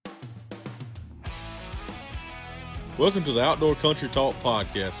Welcome to the Outdoor Country Talk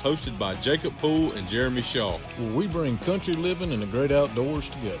podcast, hosted by Jacob Poole and Jeremy Shaw. Where we bring country living and the great outdoors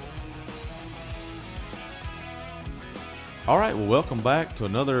together. All right, well, welcome back to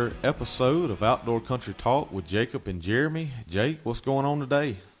another episode of Outdoor Country Talk with Jacob and Jeremy. Jake, what's going on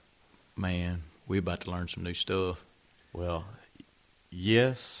today? Man, we're about to learn some new stuff. Well,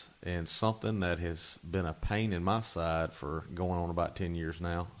 yes, and something that has been a pain in my side for going on about 10 years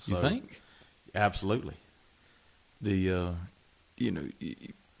now. You think? Absolutely.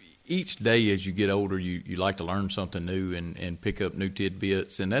 Each day as you get older, you like to learn something new and pick up new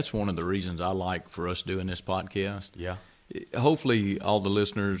tidbits, and that's one of the reasons I like for us doing this podcast. Yeah. Hopefully, all the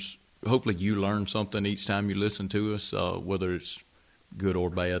listeners, hopefully you learn something each time you listen to us, whether it's good or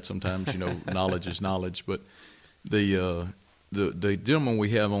bad. Sometimes, knowledge is knowledge. But the gentleman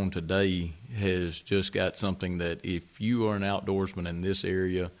we have on today has just got something that if you are an outdoorsman in this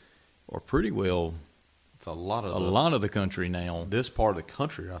area, or pretty well It's a lot of the country now. This part of the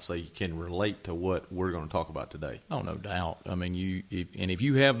country, I say, can relate to what we're going to talk about today. Oh, no doubt. I mean, if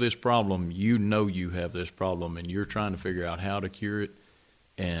you have this problem, you have this problem, and you're trying to figure out how to cure it.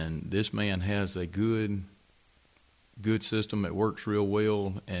 And this man has a good system that works real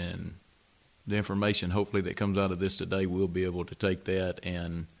well, and the information, hopefully, that comes out of this today, we'll be able to take that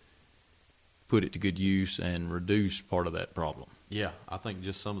and put it to good use and reduce part of that problem. Yeah, I think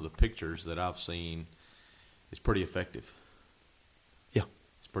just some of the pictures that I've seen, it's pretty effective. Yeah.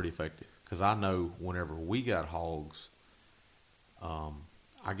 It's pretty effective. Because I know whenever we got hogs,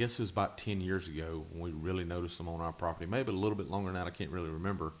 I guess it was about 10 years ago when we really noticed them on our property. Maybe a little bit longer than that, I can't really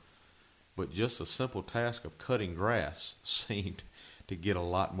remember. But just a simple task of cutting grass seemed to get a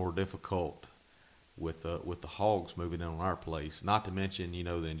lot more difficult with the hogs moving in on our place. Not to mention,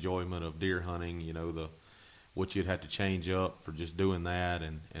 the enjoyment of deer hunting, what you'd have to change up for just doing that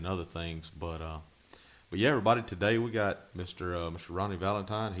and other things. But yeah, everybody, today we got Mr. Ronnie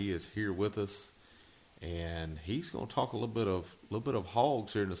Valentine. He is here with us, and he's going to talk a little bit of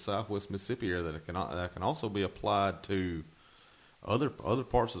hogs here in the Southwest Mississippi area that can also be applied to other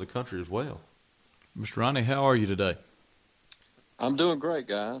parts of the country as well. Mr. Ronnie, how are you today? I'm doing great,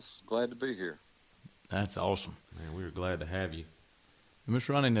 guys. Glad to be here. That's awesome. Man, we're glad to have you.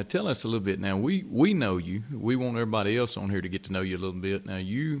 Mr. Ronnie, now tell us a little bit. Now, we know you. We want everybody else on here to get to know you a little bit. Now,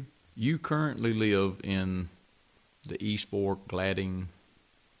 you currently live in the East Fork Gladding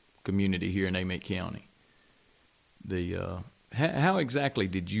community here in Amite County. How exactly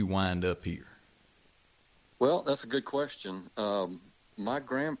did you wind up here? Well, that's a good question. My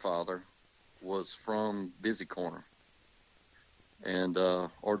grandfather was from Busy Corner and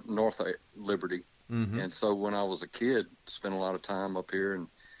or North Liberty. Mm-hmm. And so when I was a kid, spent a lot of time up here and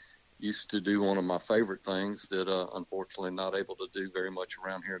used to do one of my favorite things that unfortunately not able to do very much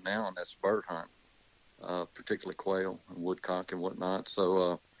around here now, and that's bird hunt, particularly quail and woodcock and whatnot.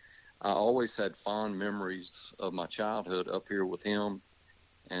 So I always had fond memories of my childhood up here with him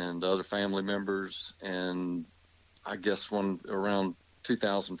and other family members. And I guess when around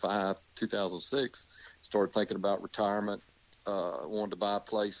 2005, 2006, started thinking about retirement, wanted to buy a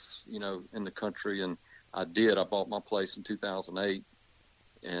place, in the country, and I did. I bought my place in 2008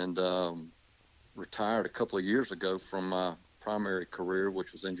 and retired a couple of years ago from my primary career,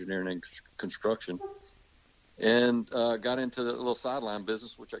 which was engineering and construction, and got into the little sideline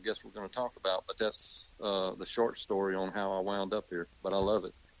business, which I guess we're going to talk about, but that's the short story on how I wound up here, but I love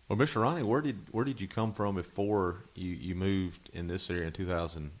it. Well, Mr. Ronnie, where did you come from before you moved in this area in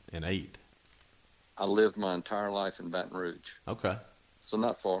 2008? I lived my entire life in Baton Rouge. Okay. So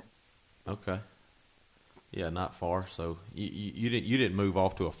not far. Okay. Yeah, not far. So you didn't move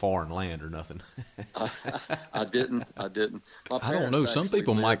off to a foreign land or nothing. I didn't. I don't know. Some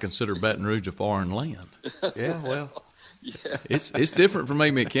people might consider Baton Rouge a foreign land. Yeah, well, yeah, it's different from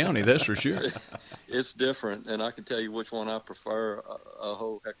Amite County, that's for sure. It's different, and I can tell you which one I prefer a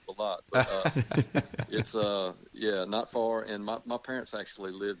whole heck of a lot. But it's not far. And my parents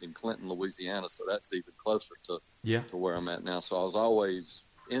actually lived in Clinton, Louisiana, so that's even closer to where I'm at now. So I was always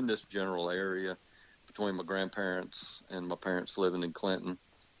in this general area between my grandparents and my parents living in Clinton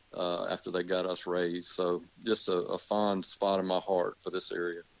after they got us raised. So just a fond spot in my heart for this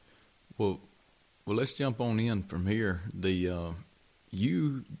area. Well, let's jump on in from here.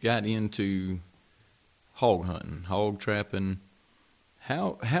 You got into hog hunting, hog trapping.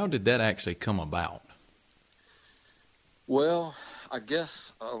 How did that actually come about? Well, I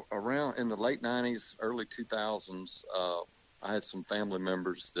guess around in the late 90s, early 2000s, I had some family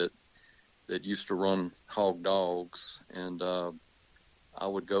members that used to run hog dogs, and I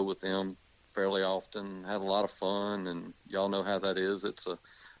would go with them fairly often, had a lot of fun, and y'all know how that is. It's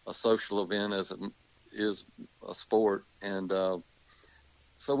a social event is a sport, and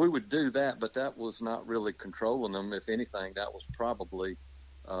so we would do that, but that was not really controlling them. If anything, that was probably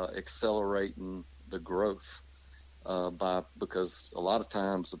accelerating the growth because a lot of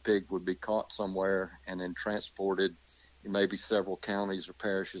times the pig would be caught somewhere and then transported maybe several counties or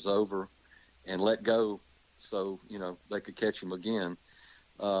parishes over and let go so, they could catch him again.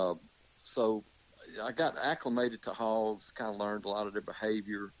 So I got acclimated to hogs, kind of learned a lot of their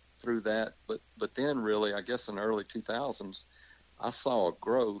behavior through that. But then really, I guess in the early 2000s, I saw a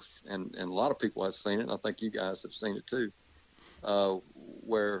growth, and a lot of people have seen it, and I think you guys have seen it too,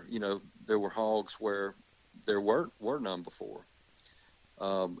 where, there were hogs where there were none before.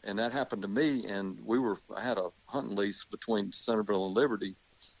 And that happened to me, and I had a hunting lease between Centerville and Liberty,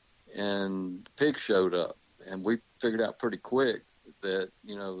 and pigs showed up, and we figured out pretty quick that,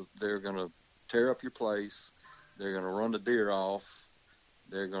 they're going to tear up your place, they're going to run the deer off,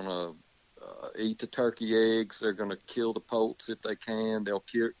 they're going to eat the turkey eggs, they're going to kill the poults if they can, they'll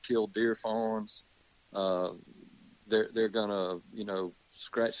kill deer fawns, they're going to,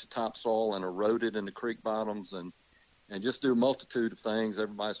 scratch the topsoil and erode it in the creek bottoms and just do a multitude of things.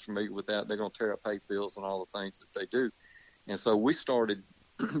 Everybody's familiar with that. They're going to tear up hay fields and all the things that they do. And so we started,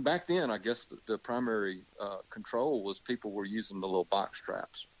 back then, I guess the primary control was people were using the little box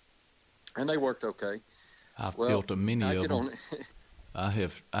traps. And they worked okay. I've built a many of them. I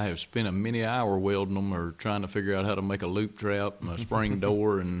have spent a many hour welding them or trying to figure out how to make a loop trap, a spring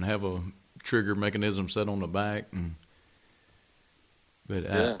door, and have a trigger mechanism set on the back. But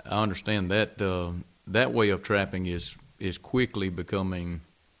yeah. I understand that that way of trapping is quickly becoming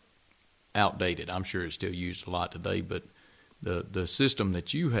outdated. I'm sure it's still used a lot today, but the system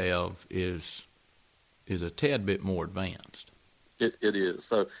that you have is a tad bit more advanced. It is.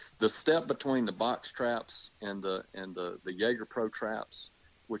 So the step between the box traps and the Jaeger Pro traps,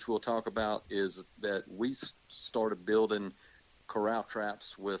 which we'll talk about, is that we started building corral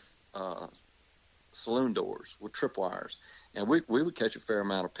traps with saloon doors with tripwires, and we would catch a fair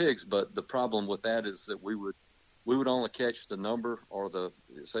amount of pigs. But the problem with that is that we would only catch the number, or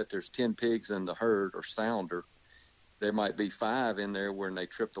say if there's 10 pigs in the herd or sounder, there might be 5 in there when they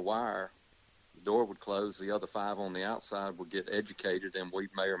trip the wire. The door would close, the other 5 on the outside would get educated, and we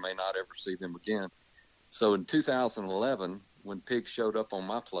may or may not ever see them again. So in 2011, when pigs showed up on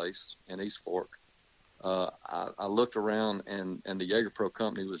my place in East Fork, I looked around, and the Jaeger Pro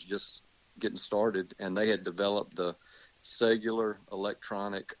company was just getting started, and they had developed the cellular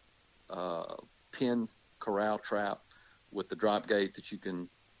electronic pin corral trap with the drop gate that you can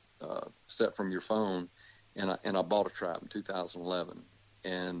set from your phone. And I bought a trap in 2011,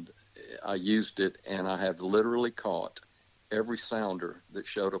 and I used it, and I have literally caught every sounder that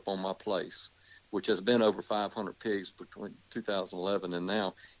showed up on my place, which has been over 500 pigs between 2011 and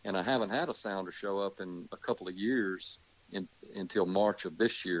now. And I haven't had a sounder show up in a couple of years until March of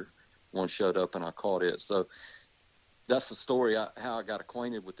this year. One showed up, and I caught it. So that's the story, how I got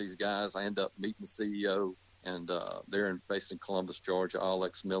acquainted with these guys. I ended up meeting the CEO, and they're based in Columbus, Georgia, all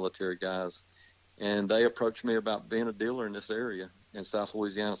ex-military guys. And they approached me about being a dealer in this area in South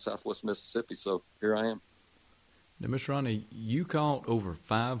Louisiana, Southwest Mississippi. So here I am. Now, Mr. Ronnie, you caught over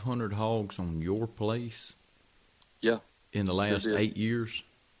 500 hogs on your place? Yeah. In the last 8 years?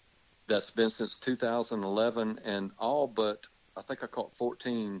 That's been since 2011, and all but, I think I caught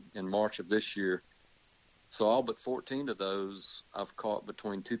 14 in March of this year. So all but 14 of those I've caught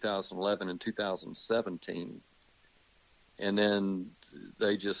between 2011 and 2017. And then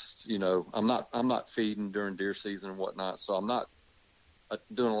they just, I'm not feeding during deer season and whatnot, so I'm not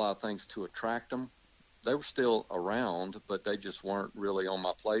doing a lot of things to attract them. They were still around, but they just weren't really on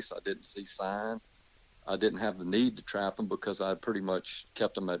my place. I didn't see sign. I didn't have the need to trap them because I pretty much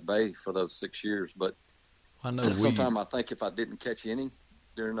kept them at bay for those 6 years. But sometimes I think if I didn't catch any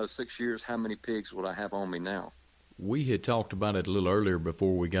during those 6 years, how many pigs would I have on me now? We had talked about it a little earlier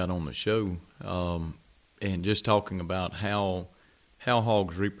before we got on the show, and just talking about how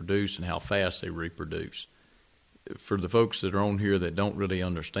hogs reproduce and how fast they reproduce. For the folks that are on here that don't really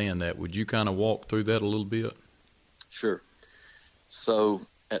understand that, would you kind of walk through that a little bit? Sure. So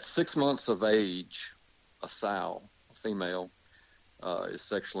at 6 months of age, a sow, a female, is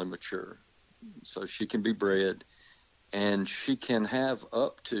sexually mature. So she can be bred, and she can have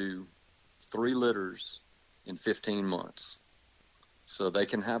up to 3 litters in 15 months. So they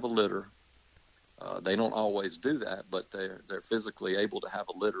can have a litter. They don't always do that, but they're physically able to have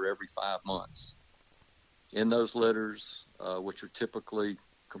a litter every 5 months. In those litters, which are typically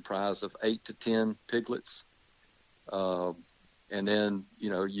comprised of 8 to 10 piglets, and then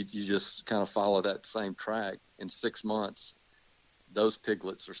you just kind of follow that same track. In 6 months, those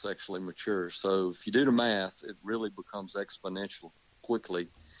piglets are sexually mature. So if you do the math, it really becomes exponential quickly,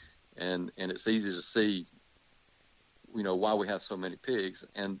 and it's easy to see, why we have so many pigs.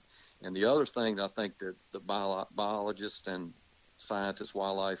 And the other thing that I think that the biologists and scientists,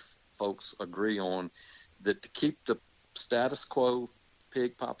 wildlife folks agree on, that to keep the status quo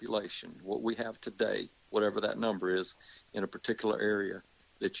pig population, what we have today, whatever that number is in a particular area,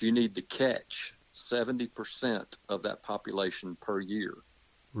 that you need to catch 70% of that population per year.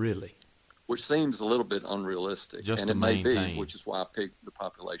 Really? Which seems a little bit unrealistic. Just and to it may maintain. be, which is why the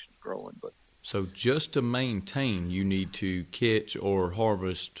population is growing. But So just to maintain, you need to catch or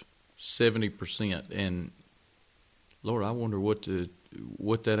harvest 70%. And, Lord, I wonder what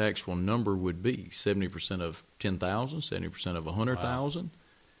that actual number would be. 70% of 10,000, 70% of 100,000?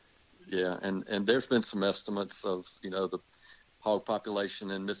 yeah, and there's been some estimates of, the hog population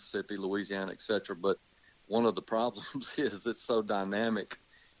in Mississippi, Louisiana, et cetera. But one of the problems is it's so dynamic,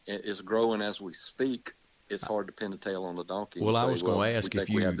 it's growing as we speak. It's hard to pin the tail on the donkey. Well, I was going to ask if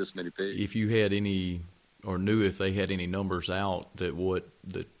we have this many pigs. If you had any, or knew if they had any numbers out that what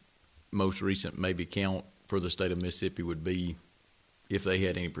the most recent maybe count for the state of Mississippi would be, if they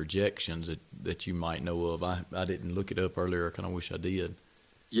had any projections that you might know of. I didn't look it up earlier. I kind of wish I did.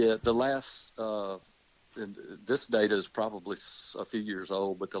 Yeah, the last, this data is probably a few years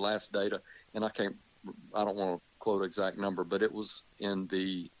old, but the last data, and I don't want to quote exact number, but it was in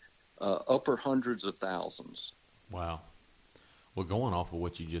the upper hundreds of thousands. Wow. Well, going off of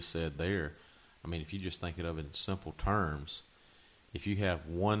what you just said there, I mean, if you just think of it in simple terms, if you have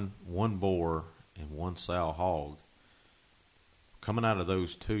one boar and one sow hog, coming out of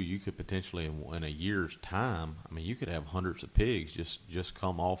those two, you could potentially, in a year's time, I mean, you could have hundreds of pigs just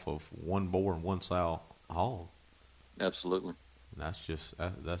come off of one boar and one sow hog. Absolutely. And that's just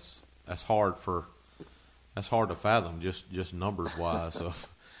that's hard to fathom, just numbers wise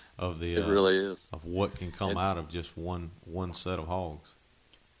of the it really is of what can come out of just one set of hogs.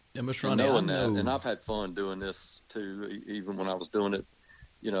 Yeah, Mr. And Ronnie, knowing that, and I've had fun doing this too. Even when I was doing it,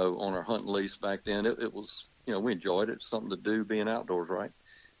 on our hunting lease back then, it was, we enjoyed it. It's something to do, being outdoors, right?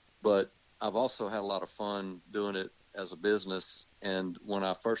 But I've also had a lot of fun doing it as a business. And when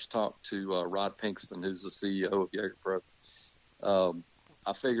I first talked to Rod Pinkston, who's the CEO of Jaeger Pro,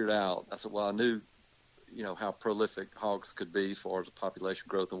 I figured out, I said, well, I knew, how prolific hogs could be as far as the population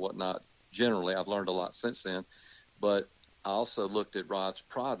growth and whatnot. Generally, I've learned a lot since then. But I also looked at Rod's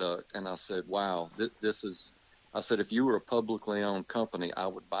product, and I said, wow, this is, I said, if you were a publicly owned company, I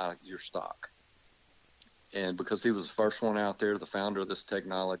would buy your stock. And because he was the first one out there, the founder of this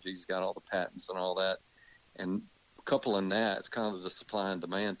technology, he's got all the patents and all that. And coupling that, it's kind of the supply and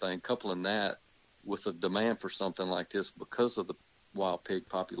demand thing, coupling that with the demand for something like this because of the wild pig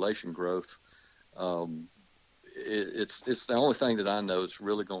population growth, it's the only thing that I know is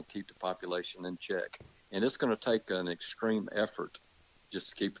really going to keep the population in check. And it's going to take an extreme effort just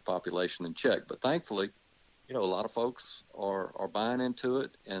to keep the population in check. But thankfully, a lot of folks are buying into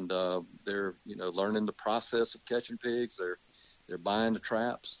it, and they're learning the process of catching pigs. They're buying the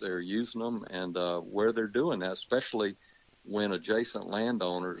traps, they're using them, and where they're doing that, especially when adjacent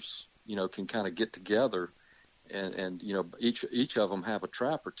landowners can kind of get together, and each of them have a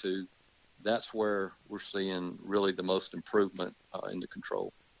trap or two. That's where we're seeing really the most improvement in the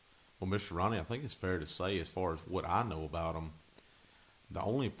control. Well, Mr. Ronnie, I think it's fair to say, as far as what I know about them, the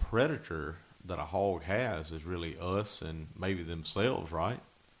only predator that a hog has is really us and maybe themselves, right?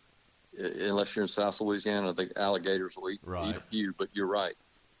 Unless you're in South Louisiana, the alligators will eat a few, but you're right.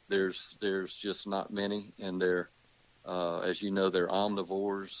 There's just not many, and they're, as you know, they're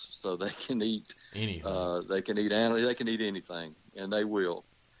omnivores, so they can eat anything. They can eat animals, they can eat anything, and they will.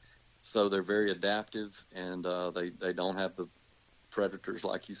 So they're very adaptive, and they don't have the predators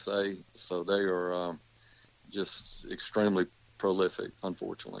like you say. So they are just extremely prolific,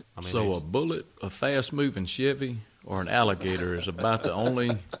 unfortunately. I mean, so a bullet, a fast-moving Chevy, or an alligator is about the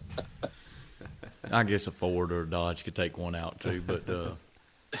only. I guess a Ford or a Dodge could take one out too, but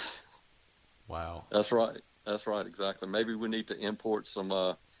wow, that's right, exactly. Maybe we need to import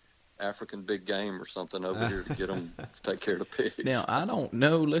some African big game or something over here to get them to take care of the pigs. Now, I don't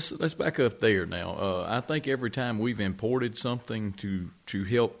know. Let's back up there now. I think every time we've imported something to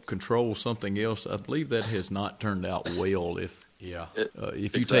help control something else, I believe that has not turned out well. If you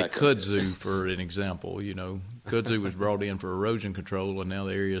exactly. take kudzu for an example, kudzu was brought in for erosion control, and now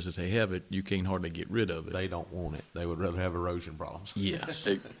the areas that they have it, you can't hardly get rid of it. They don't want it. They would rather have erosion problems. Yes.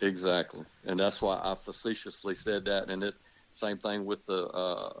 Exactly. And that's why I facetiously said that. And same thing with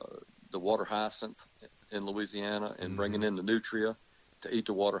the water hyacinth in Louisiana and bringing in the nutria to eat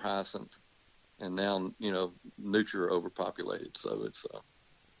the water hyacinth. and now nutria are overpopulated. So it's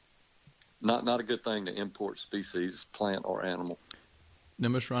not a good thing to import species, plant or animal. Now,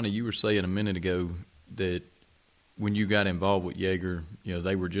 Ms. Ronnie, you were saying a minute ago that when you got involved with Yaeger,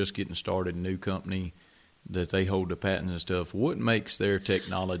 they were just getting started, a new company, that they hold the patents and stuff. What makes their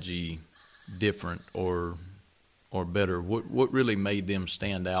technology different or better? What really made them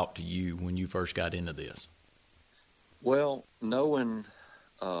stand out to you when you first got into this? Well, knowing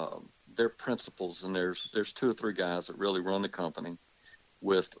their principles, and there's 2 or 3 guys that really run the company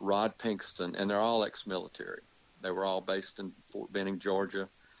with Rod Pinkston, and they're all ex-military. They were all based in Fort Benning, Georgia,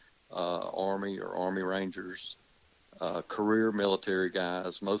 Army or Army Rangers, career military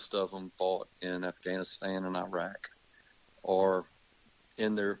guys. Most of them fought in Afghanistan and Iraq, or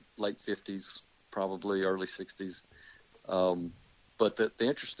in their late 50s, probably early 60s. But the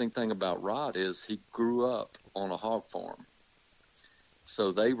interesting thing about Rod is he grew up on a hog farm.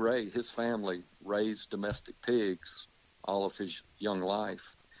 So his family raised domestic pigs all of his young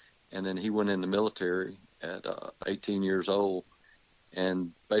life. And then he went in the military at 18 years old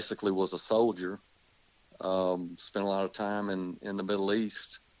and basically was a soldier. Spent a lot of time in the Middle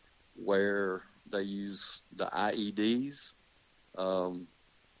East where they use the IEDs,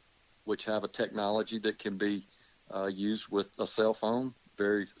 which have a technology that can be used with a cell phone.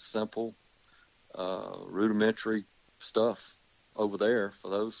 Very simple, rudimentary stuff over there for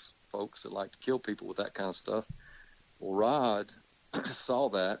those folks that like to kill people with that kind of stuff. Well, Rod saw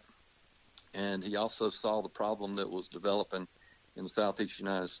that, and he also saw the problem that was developing in the southeast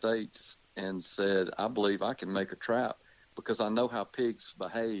United States and said, I believe I can make a trap because I know how pigs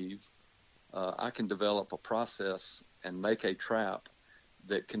behave. I can develop a process and make a trap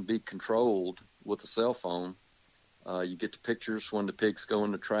that can be controlled with a cell phone. You get the pictures when the pigs go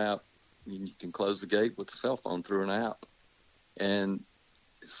in the trap. You can close the gate with the cell phone through an app. And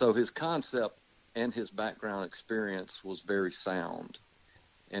so his concept and his background experience was very sound.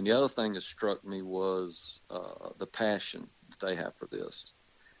 And the other thing that struck me was the passion that they have for this.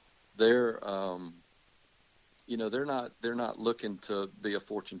 They're not looking to be a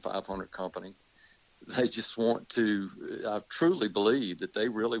Fortune 500 company. They just want to. I truly believe that they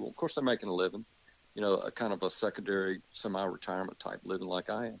really want. Of course, they're making a living, a kind of a secondary semi-retirement type living like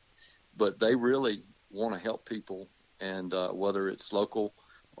I am. But they really want to help people, and whether it's local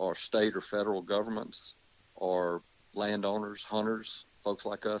or state or federal governments or landowners, hunters, folks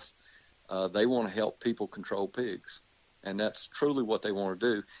like us, they want to help people control pigs. And that's truly what they want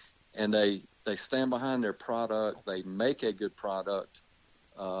to do. And they stand behind their product. They make a good product.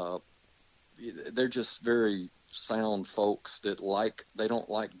 They're just very sound folks that they don't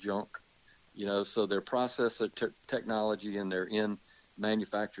like junk, so their process, their technology, and their end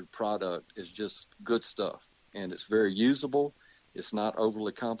manufactured product is just good stuff. And it's very usable. It's not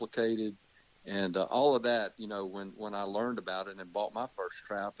overly complicated. And all of that, when I learned about it and bought my first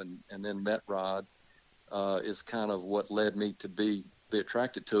trap and then met Rod, is kind of what led me to be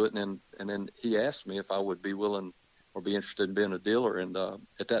attracted to it. And then he asked me if I would be willing or be interested in being a dealer. And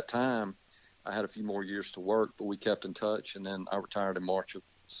at that time, I had a few more years to work, but we kept in touch. And then I retired in March of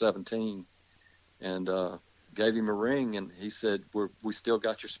 2017 and gave him a ring. And he said, we still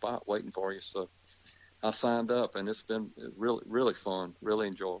got your spot waiting for you. So I signed up, and it's been really, really fun, really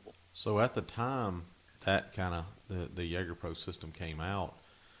enjoyable. So at the time that kind of the Yaeger Pro system came out,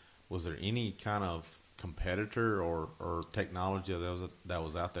 was there any kind of competitor or technology that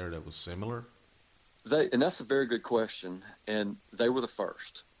was out there that was similar? And that's a very good question. And they were the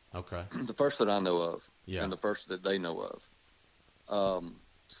first. Okay. The first that I know of. Yeah. And the first that they know of.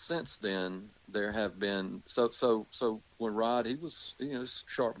 Since then, there have been so when Rod, he was a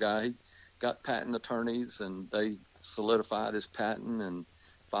sharp guy. He got patent attorneys, and they solidified his patent and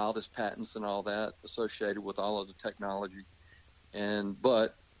filed his patents and all that associated with all of the technology.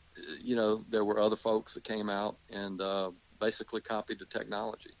 But there were other folks that came out and basically copied the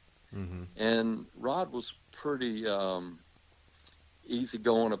technology. Mm-hmm. And Rod was pretty easy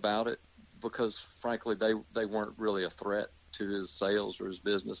going about it because, frankly, they weren't really a threat to his sales or his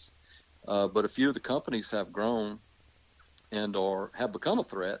business. But a few of the companies have grown and or have become a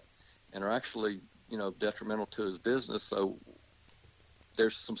threat and are actually, detrimental to his business. So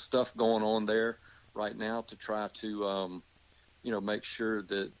there's some stuff going on there right now to try to, make sure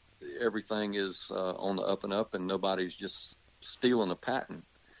that everything is on the up and up and nobody's just stealing a patent.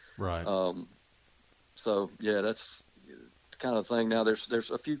 Right. So yeah, that's the kind of thing. Now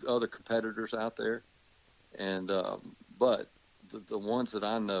there's a few other competitors out there, and but the ones that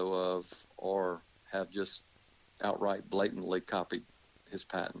I know of have just outright blatantly copied his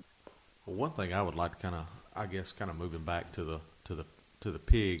patent. Well, one thing I would like to kind of moving back to the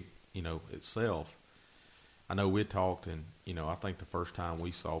pig itself. I know we talked, and I think the first time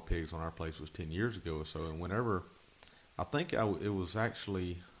we saw pigs on our place was 10 years ago or so. And whenever I think it was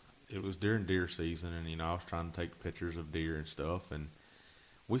during deer season, and I was trying to take pictures of deer and stuff, and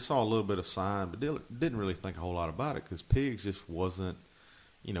we saw a little bit of sign, but didn't really think a whole lot about it because pigs just wasn't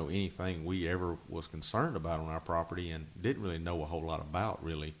anything we ever was concerned about on our property, and didn't really know a whole lot about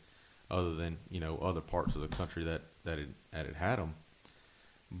really, other than other parts of the country that it had them.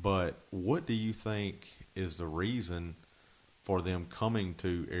 But what do you think is the reason for them coming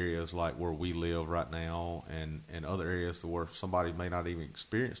to areas like where we live right now, and other areas to where somebody may not even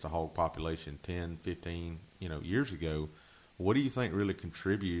experienced a hog population 10, 15, years ago? What do you think really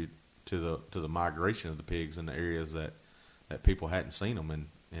contribute to the migration of the pigs in the areas that people hadn't seen them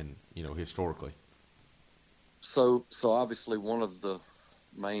in historically? So obviously one of the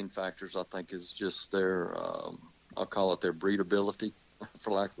main factors I think is just their, I'll call it their breedability,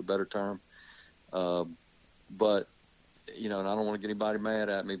 for lack of a better term. But, and I don't want to get anybody mad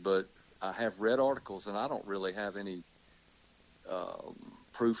at me, but I have read articles, and I don't really have any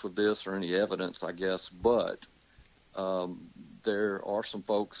proof of this or any evidence, I guess, but there are some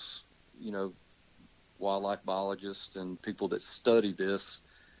folks, wildlife biologists and people that study this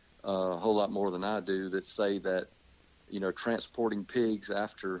a whole lot more than I do, that say that, transporting pigs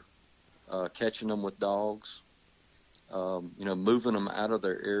after catching them with dogs, moving them out of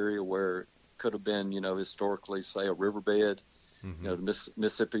their area where it could have been, historically, say, a riverbed, Mm-hmm. The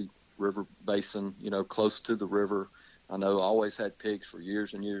Mississippi River Basin, close to the river. I know always had pigs for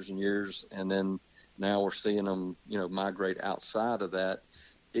years and years and years, and then now we're seeing them, migrate outside of that.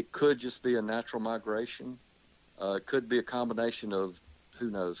 It could just be a natural migration. It could be a combination of,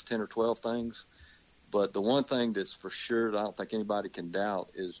 who knows, 10 or 12 things. But the one thing that's for sure that I don't think anybody can doubt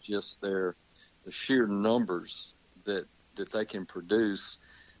is just the sheer numbers that they can produce.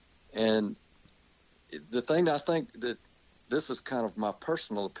 And the thing I think that this is kind of my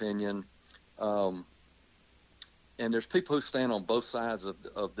personal opinion, and there's people who stand on both sides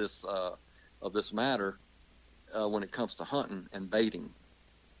of this matter when it comes to hunting and baiting.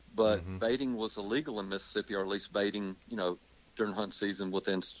 But Mm-hmm. baiting was illegal in Mississippi, or at least baiting, during hunt season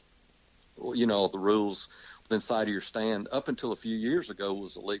within, the rules within sight of your stand, up until a few years ago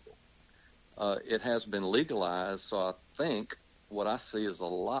was illegal. It has been legalized, so I think what I see is a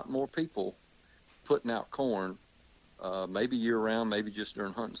lot more people putting out corn, maybe year-round, maybe just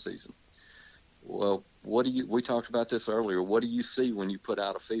during hunting season. Well, we talked about this earlier, what do you see when you put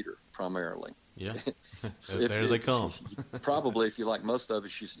out a feeder primarily? Yeah, there they come. Probably, if you like most of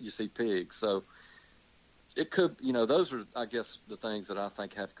us, you see pigs. So it could, those are, I guess, the things that I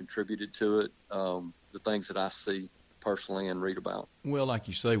think have contributed to it, the things that I see personally and read about. Well, like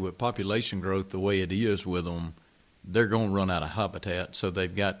you say, with population growth the way it is with them, they're going to run out of habitat, so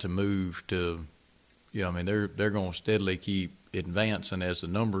they've got to move to, they're going to steadily keep advancing as the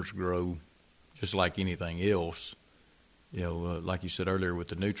numbers grow, just like anything else. Like you said earlier with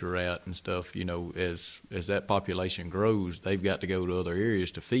the Nutri-Rat and stuff, as that population grows, they've got to go to other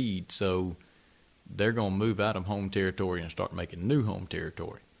areas to feed, so they're going to move out of home territory and start making new home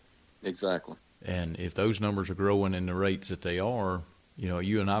territory. Exactly. And if those numbers are growing in the rates that they are,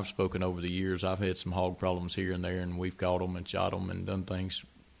 you and I've spoken over the years. I've had some hog problems here and there, and we've caught them and shot them and done things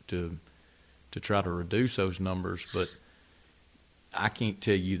to try to reduce those numbers. But I can't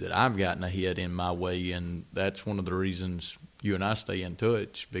tell you that I've gotten ahead in my way, and that's one of the reasons you and I stay in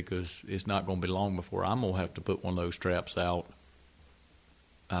touch, because it's not going to be long before I'm going to have to put one of those traps out.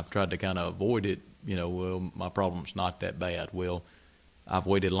 I've tried to kind of avoid it. Well, my problem's not that bad. Well, I've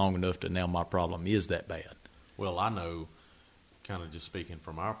waited long enough that now my problem is that bad. Well, I know, kind of just speaking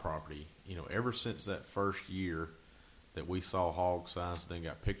from our property, ever since that first year that we saw hog signs, then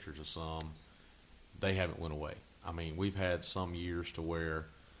got pictures of some, they haven't went away. I mean, we've had some years to where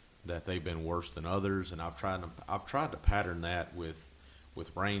that they've been worse than others, and I've tried to pattern that with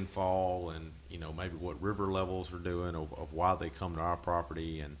rainfall and maybe what river levels are doing of why they come to our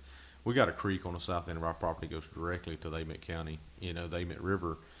property. And we got a creek on the south end of our property goes directly to the Amite County, the Amite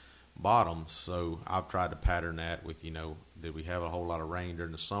River bottoms. So I've tried to pattern that with did we have a whole lot of rain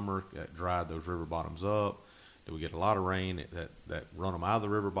during the summer that dried those river bottoms up? Did we get a lot of rain that run them out of the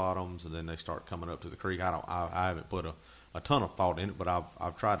river bottoms, and then they start coming up to the creek? I haven't put a ton of thought in it, but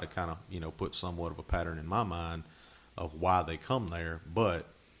I've tried to kind of put somewhat of a pattern in my mind of why they come there. But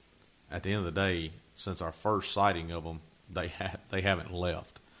at the end of the day, since our first sighting of them, they haven't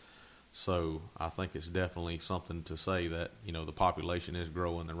left. So I think it's definitely something to say that the population is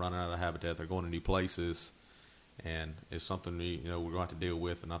growing. They're running out of habitat. They're going to new places, and it's something we're going to have to deal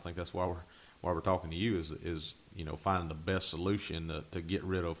with. And I think that's why we're talking to you is finding the best solution to get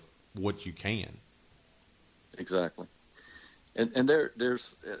rid of what you can. Exactly. And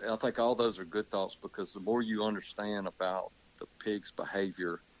there's, I think all those are good thoughts, because the more you understand about the pig's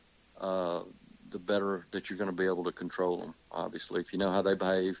behavior, the better that you're going to be able to control them. Obviously, if you know how they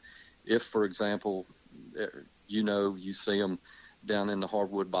behave, if, for example, you see them down in the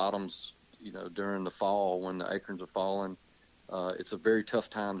hardwood bottoms, during the fall when the acorns are falling, it's a very tough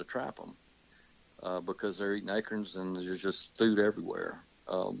time to trap them because they're eating acorns and there's just food everywhere.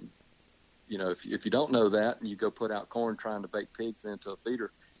 If you don't know that and you go put out corn trying to bait pigs into a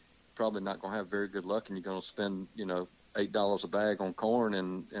feeder, you're probably not going to have very good luck, and you're going to spend, $8 a bag on corn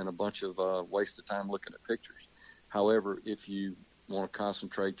and a bunch of wasted time looking at pictures. However, if you want to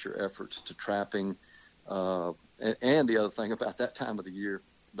concentrate your efforts to trapping, and the other thing about that time of the year,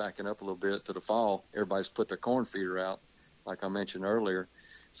 backing up a little bit to the fall, everybody's put their corn feeder out, like I mentioned earlier.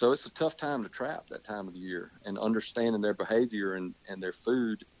 So it's a tough time to trap that time of the year, and understanding their behavior and their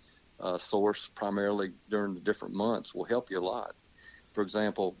food source primarily during the different months will help you a lot. For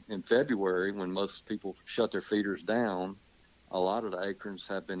example, in February, when most people shut their feeders down, a lot of the acorns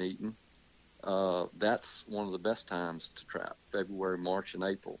have been eaten. That's one of the best times to trap, February, March, and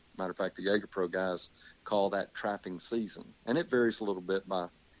April. Matter of fact, the Jaeger Pro guys call that trapping season. And it varies a little bit by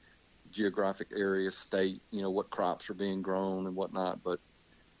geographic area, state, what crops are being grown and whatnot. But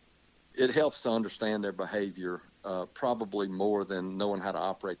it helps to understand their behavior probably more than knowing how to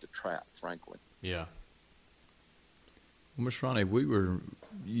operate the trap, frankly. Yeah. Well, Mr. Ronnie,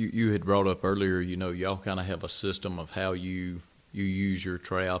 you had brought up earlier, y'all kind of have a system of how you use your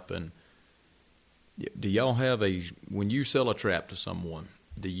trap, and do y'all have when you sell a trap to someone,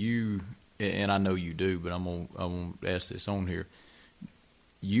 and I know you do, but I'm gonna ask this on here,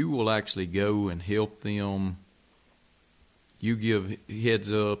 you will actually go and help them, you give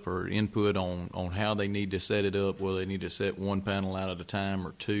heads up or input on how they need to set it up, whether they need to set one panel out at a time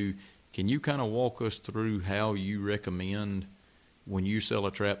or two. Can you kind of walk us through how you recommend when you sell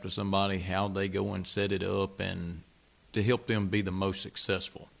a trap to somebody, how they go and set it up and to help them be the most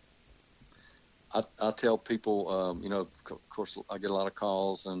successful? I tell people, of course, I get a lot of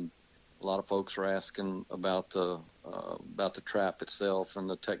calls, and a lot of folks are asking about the trap itself and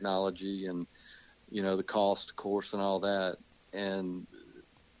the technology and, the cost, of course, and all that. And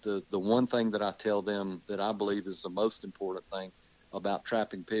the one thing that I tell them that I believe is the most important thing about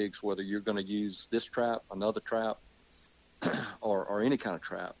trapping pigs, whether you're going to use this trap, another trap, or any kind of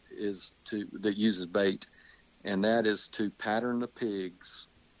trap, that uses bait, and that is to pattern the pigs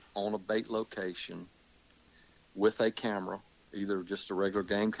on a bait location with a camera, either just a regular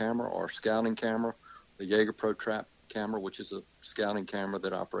game camera or a scouting camera, the Jaeger Pro Trap camera, which is a scouting camera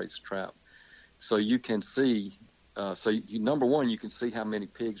that operates a trap. So you can see, number one, you can see how many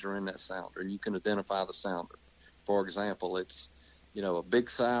pigs are in that sounder, and you can identify the sounder. For example, it's a big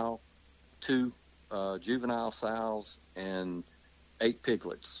sow, 2 juvenile sows, and 8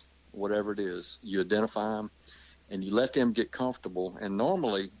 piglets, whatever it is. You identify them, and you let them get comfortable. And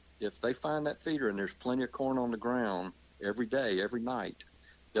normally, if they find that feeder and there's plenty of corn on the ground every day, every night,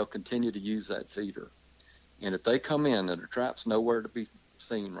 they'll continue to use that feeder. And if they come in and the trap's nowhere to be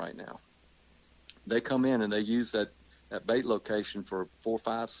seen right now, they come in and they use that bait location for 4,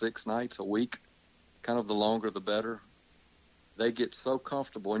 5, 6 nights a week, kind of the longer the better. They get so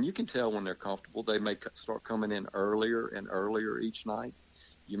comfortable, and you can tell when they're comfortable. They may start coming in earlier and earlier each night.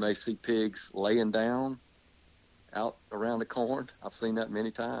 You may see pigs laying down out around the corn. I've seen that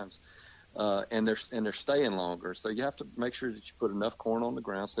many times, and they're staying longer. So you have to make sure that you put enough corn on the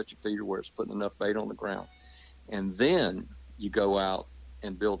ground, set your feeder where it's putting enough bait on the ground, and then you go out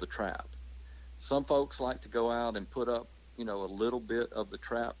and build the trap. Some folks like to go out and put up, a little bit of the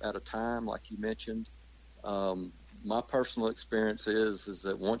trap at a time, like you mentioned. My personal experience is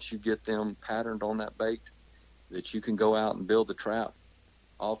that once you get them patterned on that bait, that you can go out and build the trap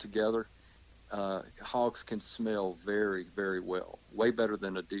all together. Hogs can smell very, very well, way better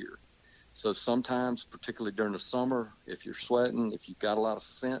than a deer. So sometimes, particularly during the summer, if you're sweating, if you've got a lot of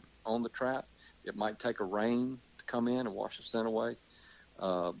scent on the trap, it might take a rain to come in and wash the scent away.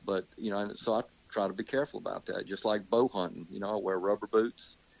 But so I try to be careful about that. Just like bow hunting, I wear rubber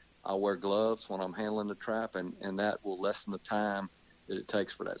boots. I'll wear gloves when I'm handling the trap, and that will lessen the time that it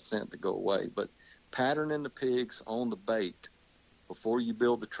takes for that scent to go away. But patterning the pigs on the bait before you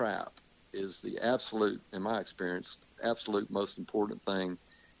build the trap is the absolute, in my experience, absolute most important thing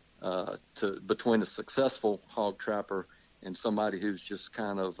between a successful hog trapper and somebody who's just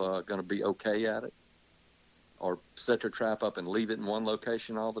kind of going to be okay at it, or set their trap up and leave it in one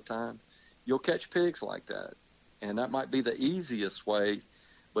location all the time. You'll catch pigs like that, and that might be the easiest way,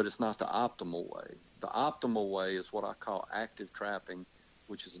 but it's not the optimal way. The optimal way is what I call active trapping,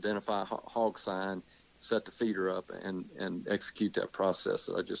 which is identify hog sign, set the feeder up, and execute that process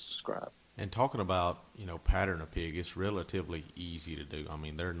that I just described. And talking about, pattern a pig, it's relatively easy to do. I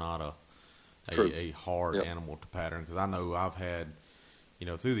mean, they're not a hard animal to pattern, because I know I've had,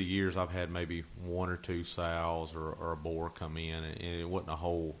 through the years, I've had maybe one or two sows or a boar come in, and it wasn't a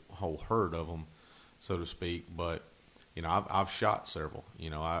whole herd of them, so to speak. But I've shot several.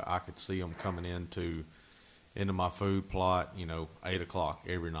 I could see them coming into my food plot, 8 o'clock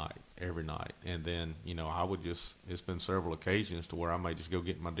every night, and then I would it's been several occasions to where I may just go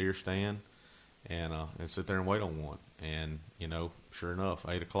get in my deer stand and sit there and wait on one, and sure enough,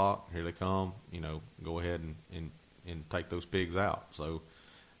 8 o'clock, here they come. Go ahead and take those pigs out. So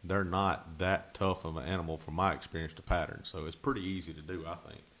they're not that tough of an animal from my experience to pattern. So it's pretty easy to do, I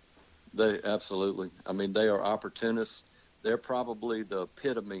think. They absolutely. I mean, they are opportunists. They're probably the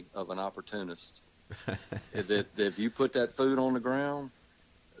epitome of an opportunist. If you put that food on the ground,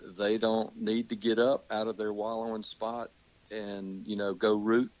 they don't need to get up out of their wallowing spot and go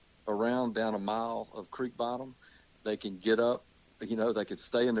root around down a mile of creek bottom. They can get up. They can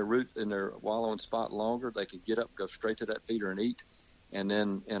stay in their wallowing spot longer. They can get up, go straight to that feeder and eat, and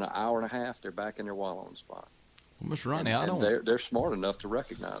then in an hour and a half, they're back in their wallowing spot. Well, Mr. Ronnie, they're smart enough to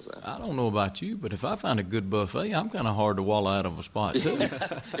recognize that. I don't know about you, but if I find a good buffet, I'm kind of hard to wallow out of a spot too.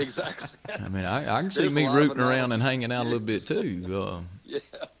 Yeah, exactly. I mean, I can see me rooting around and hanging out a little bit too. Yeah.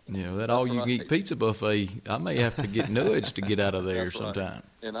 That all-you-can-eat pizza buffet, I may have to get nudged to get out of there sometime.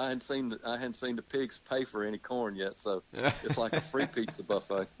 And I hadn't seen the pigs pay for any corn yet, so it's like a free pizza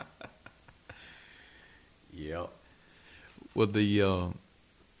buffet. Yep. Well, the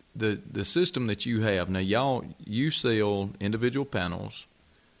system that you have now, you sell individual panels.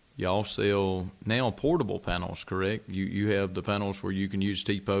 Y'all sell now portable panels, correct? You have the panels where you can use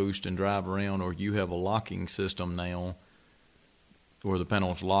T-post and drive around, or you have a locking system now where the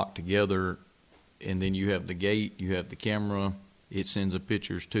panels lock together, and then you have the gate, you have the camera. It sends the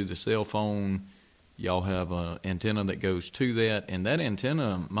pictures to the cell phone. Y'all have an antenna that goes to that, and that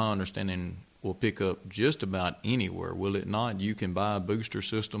antenna, my understanding, will pick up just about anywhere, will it not? You can buy a booster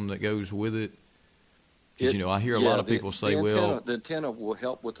system that goes with it. Because, I hear a lot of people say, the antenna will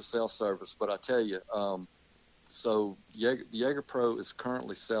help with the cell service, but I tell you, so Jaeger Pro is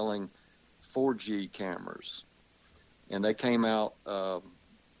currently selling 4G cameras, and they came out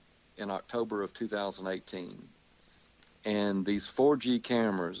in October of 2018. And these 4G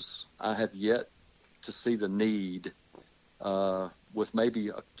cameras, I have yet to see the need, with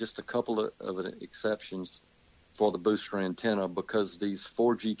maybe just a couple of exceptions, for the booster antenna, because these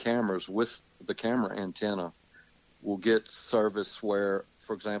 4G cameras with the camera antenna will get service where,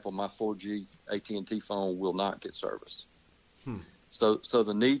 for example, my 4G AT&T phone will not get service. So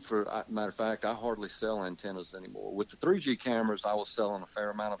the need for, matter of fact, I hardly sell antennas anymore. With the 3G cameras, I was selling a fair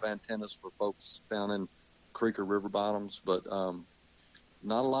amount of antennas for folks down in creek or river bottoms, but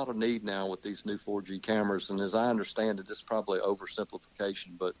not a lot of need now with these new 4G cameras. And as I understand it, this is probably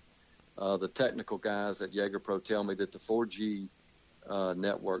oversimplification, but the technical guys at Jaeger Pro tell me that the 4G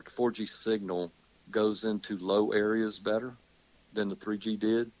network, the 4G signal, goes into low areas better than the 3G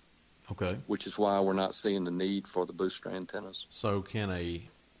did. Okay. Which is why we're not seeing the need for the booster antennas. So can the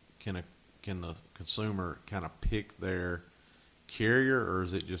consumer kind of pick their carrier, or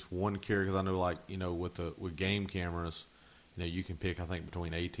is it just one carrier? Because I know, with game cameras, you can pick, I think,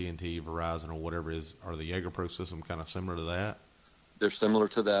 between AT&T, Verizon, or whatever it is. Are the Jaeger Pro system kind of similar to that? They're similar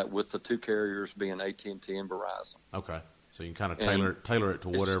to that, with the two carriers being AT&T and Verizon. Okay. So you can kind of tailor it to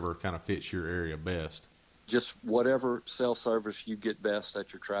whatever kind of fits your area best. Just whatever cell service you get best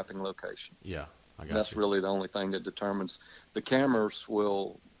at your trapping location. Yeah, I got That's you. really the only thing that determines. The cameras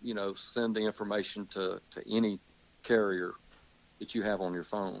will, send the information to any carrier that you have on your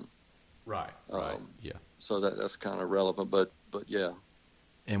phone. Right. Yeah. So that's kind of relevant, but yeah.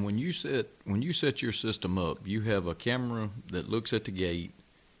 And when you set your system up, you have a camera that looks at the gate.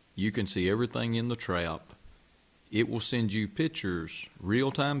 You can see everything in the trap. It will send you pictures,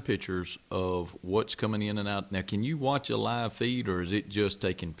 real-time pictures of what's coming in and out. Now, can you watch a live feed, or is it just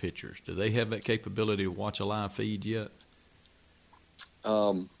taking pictures? Do they have that capability to watch a live feed yet?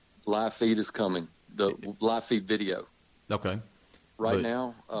 Live feed is coming. The live feed video. Okay. Right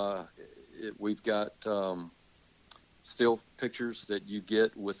now, we've got still pictures that you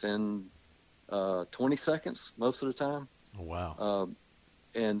get within 20 seconds most of the time. Oh, wow.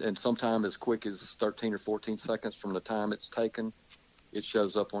 And sometime as quick as 13 or 14 seconds from the time it's taken, it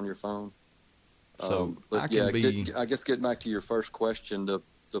shows up on your phone. So I guess getting back to your first question,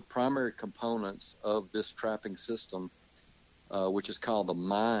 the primary components of this trapping system, which is called the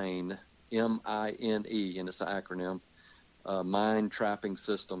MINE, M-I-N-E, and it's an acronym, mine trapping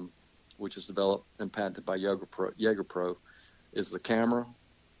system, which is developed and patented by Jaeger Pro, is the camera,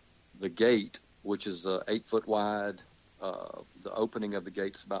 the gate, which is 8 foot wide. The opening of the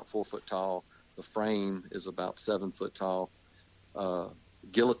gate's about 4 foot tall. The frame is about 7 foot tall.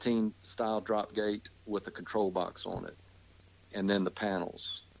 Guillotine style drop gate with a control box on it, and then the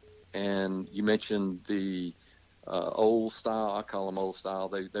panels. And you mentioned the old style. I call them old style.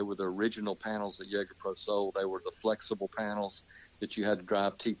 They were the original panels that Jaeger Pro sold. They were the flexible panels that you had to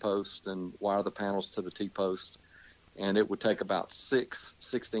drive T-post and wire the panels to the T-post. And it would take about 6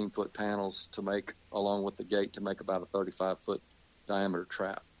 16-foot panels to make, along with the gate, to make about a 35-foot diameter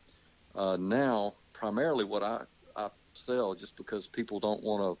trap. Now, primarily what I sell, just because people don't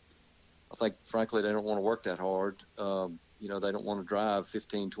want to, I think, frankly, they don't want to work that hard. They don't want to drive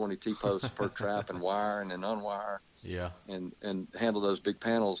 15, 20 T-posts per trap and wire and then unwire. Yeah. And handle those big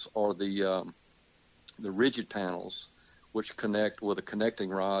panels, or the rigid panels, which connect with a connecting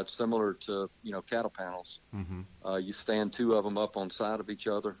rod, similar to, cattle panels. Mm-hmm. You stand 2 of them up on side of each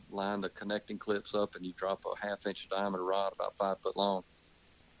other, line the connecting clips up, and you drop a 1/2-inch diameter rod about 5 foot long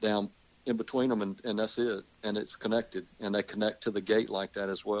down in between them, and that's it. And it's connected, and they connect to the gate like that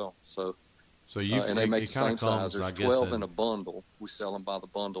as well. So you and they make the same size. There's 12 in a a bundle. We sell them by the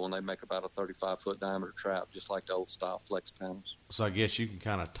bundle, and they make about a 35-foot diameter trap, just like the old style flex panels. So I guess you can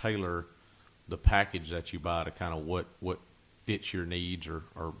kind of tailor the package that you buy to kind of what fits your needs, or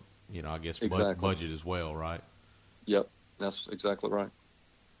I guess exactly. Budget as well, right? Yep, that's exactly right.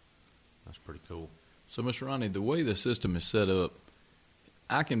 That's pretty cool. So, Mr. Ronnie, the way the system is set up,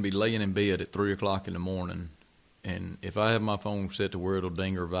 I can be laying in bed at 3 o'clock in the morning, and if I have my phone set to where it'll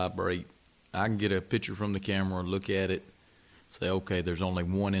ding or vibrate, I can get a picture from the camera, look at it, say, okay, there's only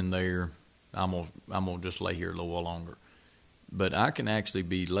one in there. I'm gonna just lay here a little while longer. But I can actually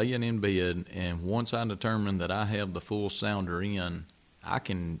be laying in bed, and once I determine that I have the full sounder in, I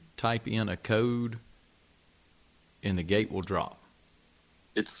can type in a code, and the gate will drop.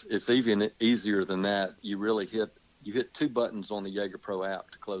 It's even easier than that. You hit 2 buttons on the Jaeger Pro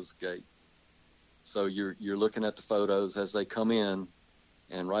app to close the gate. So you're looking at the photos as they come in,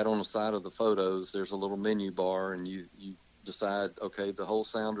 and right on the side of the photos there's a little menu bar, and you decide, okay, the whole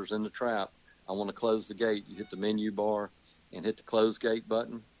sounder's in the trap. I want to close the gate. You hit the menu bar and hit the close gate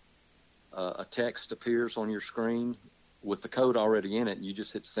button. A text appears on your screen with the code already in it, and you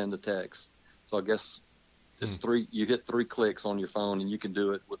just hit send the text. So I guess it's you hit 3 clicks on your phone, and you can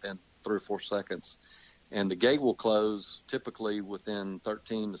do it within 3 or 4 seconds. And the gate will close typically within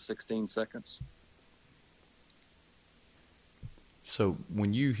 13 to 16 seconds. So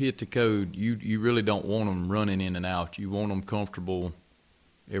when you hit the code, you really don't want them running in and out. You want them comfortable.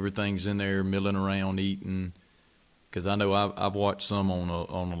 Everything's in there, milling around, eating. Because I know I've watched some on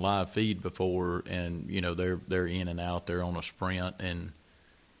a live feed before, and they're in and out. They're on a sprint, and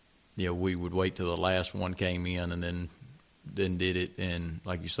we would wait till the last one came in, and then did it. And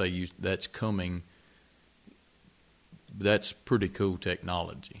like you say, that's coming. That's pretty cool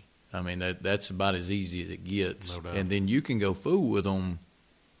technology. I mean, that's about as easy as it gets. No doubt. And then you can go fool with them.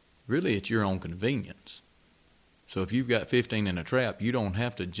 Really, at your own convenience. So if you've got 15 in a trap, you don't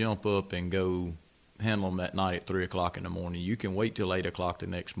have to jump up and go handle them that night at 3 o'clock in the morning. You can wait till 8 o'clock the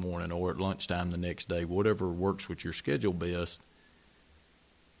next morning, or at lunchtime the next day, whatever works with your schedule best.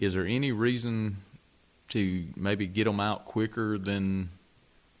 Is there any reason to maybe get them out quicker than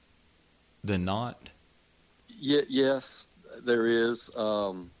not? Yes, there is.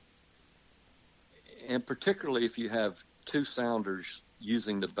 And particularly if you have 2 sounders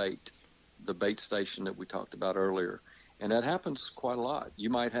using the bait station that we talked about earlier. And that happens quite a lot. You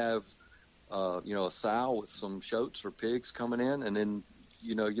might have, a sow with some shoats or pigs coming in, and then,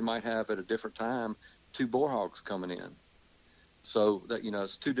 you might have at a different time 2 boar hogs coming in. So that,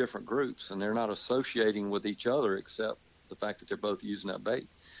 it's 2 different groups, and they're not associating with each other except the fact that they're both using that bait.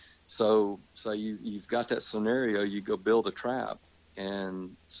 So you've got that scenario, you go build a trap,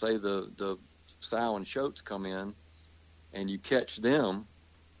 and say the sow and shoats come in, and you catch them.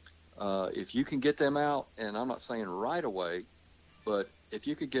 If you can get them out, and I'm not saying right away, but if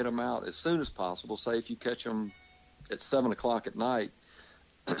you could get them out as soon as possible, say if you catch them at 7 o'clock at night,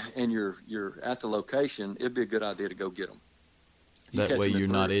 and you're at the location, it'd be a good idea to go get them. That way you're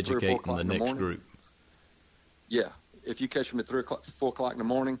not educating the next group. Yeah. If you catch them at 4 o'clock in the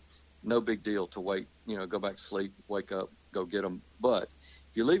morning, no big deal to wait, go back to sleep, wake up, go get them. But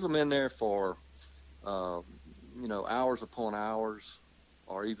if you leave them in there for, hours upon hours,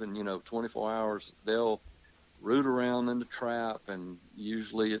 or even, 24 hours, they'll root around in the trap, and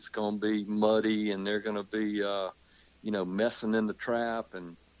usually it's going to be muddy, and they're going to be, messing in the trap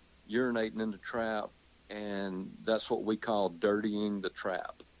and urinating in the trap. and that's what we call dirtying the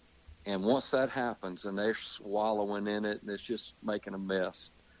trap. And once that happens and they're swallowing in it and it's just making a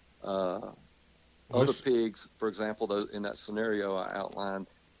mess, other pigs, for example, in that scenario I outlined,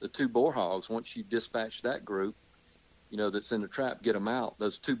 the 2 boar hogs, once you dispatch that group, that's in the trap, get them out,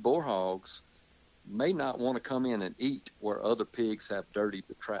 those 2 boar hogs may not want to come in and eat where other pigs have dirtied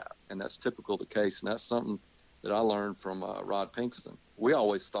the trap. And that's typical of the case. And that's something that I learned from Rod Pinkston. We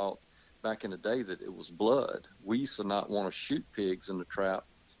always thought back in the day that it was blood. We used to not want to shoot pigs in the trap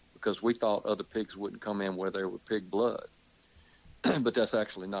because we thought other pigs wouldn't come in where there was pig blood. But that's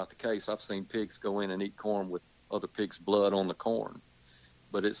actually not the case. I've seen pigs go in and eat corn with other pigs' blood on the corn.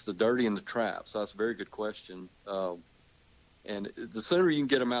 But it's the dirty in the trap. So that's a very good question. And the sooner you can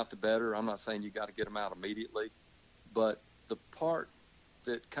get them out, the better. I'm not saying you got to get them out immediately. But the part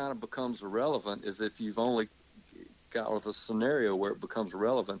that kind of becomes irrelevant is if you've only got, or the scenario where it becomes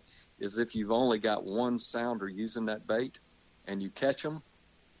irrelevant is if you've only got one sounder using that bait and you catch them,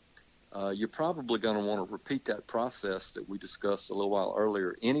 you're probably going to want to repeat that process that we discussed a little while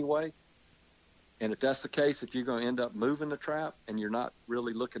earlier anyway. And if that's the case, if you're going to end up moving the trap and you're not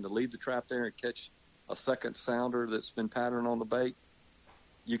really looking to leave the trap there and catch a second sounder that's been patterned on the bait,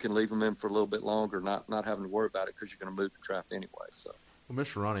 you can leave them in for a little bit longer, not having to worry about it because you're going to move the trap anyway. So, well,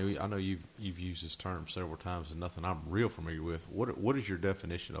 Mr. Ronnie, I know you've used this term several times and nothing I'm real familiar with. What is your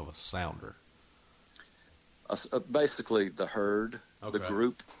definition of a sounder? Basically, the herd, okay. The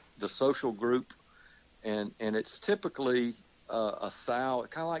group, the social group, and it's typically a sow,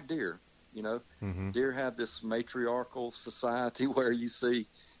 kind of like deer. Mm-hmm. Deer have this matriarchal society where you see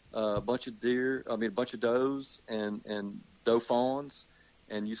a bunch of does and doe fawns,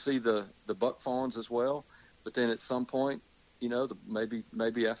 and you see the buck fawns as well. But then at some point,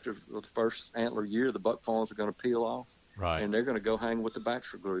 maybe after the first antler year, the buck fawns are going to peel off, right? And they're going to go hang with the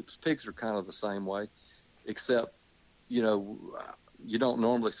Baxter groups. Pigs are kind of the same way, except you don't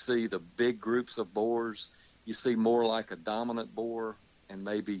normally see the big groups of boars. You see more like a dominant boar and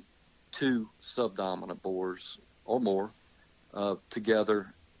maybe 2 subdominant boars or more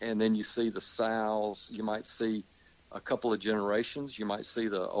together. And then you see the sows. You might see a couple of generations. You might see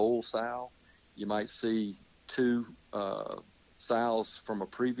the old sow. You might see 2 sows from a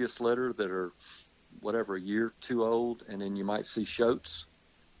previous litter that are, a year or 2 old. And then you might see shoats.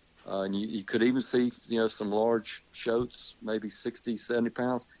 And you could even see, some large shoats, maybe 60, 70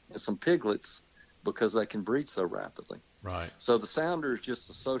 pounds, and some piglets because they can breed so rapidly. Right. So the sounder is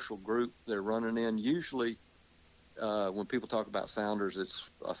just a social group they're running in. Usually when people talk about sounders, it's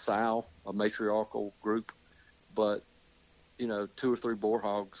a sow, a matriarchal group. But, 2 or 3 boar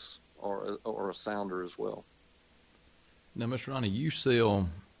hogs are a sounder as well. Now, Mr. Ronnie,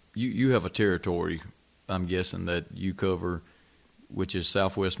 you have a territory, I'm guessing, that you cover, which is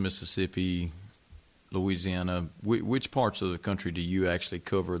Southwest Mississippi, Louisiana. Which parts of the country do you actually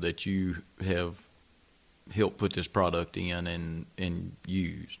cover that you have helped put this product in and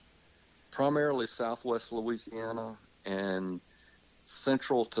used? Primarily Southwest Louisiana and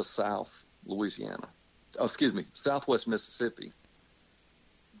central to South Louisiana. Southwest Mississippi.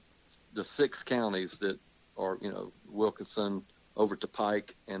 The 6 counties that are, Wilkinson over to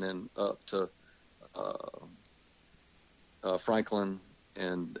Pike and then up to Franklin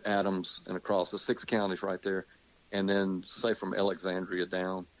and Adams and across the 6 counties right there, and then say from Alexandria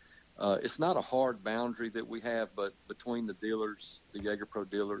down. It's not a hard boundary that we have, but between the dealers, the Jaeger Pro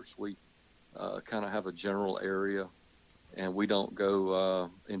dealers, we kind of have a general area, and we don't go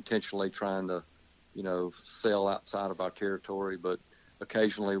intentionally trying to, sell outside of our territory, but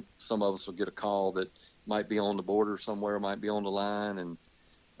occasionally some of us will get a call that might be on the border somewhere, might be on the line, and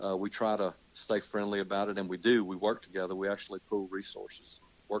we try to stay friendly about it, and we do. We work together. We actually pool resources,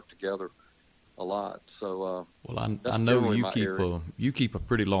 work together a lot. So, well, I know you keep a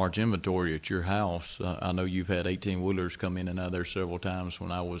pretty large inventory at your house. I know you've had 18-wheelers come in and out there several times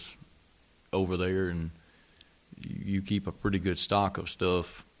when I was over there, and you keep a pretty good stock of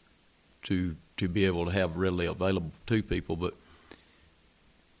stuff to be able to have readily available to people. But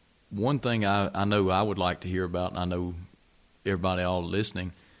one thing I know I would like to hear about, and I know everybody all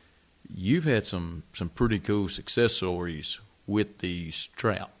listening, you've had some pretty cool success stories with these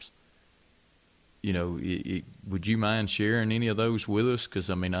traps. Would you mind sharing any of those with us? Because,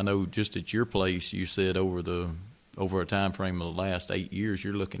 I know just at your place, you said over a time frame of the last 8 years,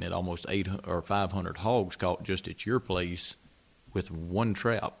 you're looking at almost 800 or 500 hogs caught just at your place with one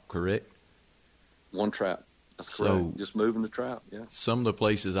trap, correct? One trap. That's correct. So, just moving the trap, yeah. Some of the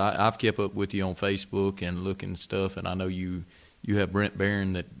places I've kept up with you on Facebook and looking stuff, and I know you have Brent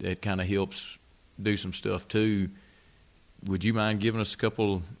Barron that kind of helps do some stuff too. Would you mind giving us a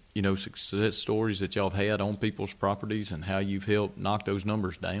couple success stories that y'all have had on people's properties and how you've helped knock those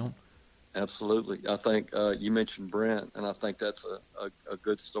numbers down? Absolutely. I think you mentioned Brent, and I think that's a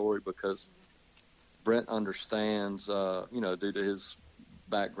good story because Brent understands, due to his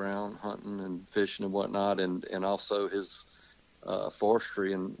background, hunting and fishing and whatnot, and also his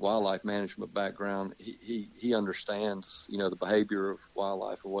forestry and wildlife management background, he understands, the behavior of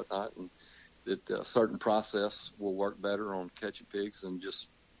wildlife and whatnot, and that a certain process will work better on catching pigs than just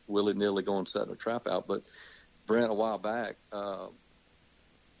willy-nilly going and setting a trap out. But Brent, a while back,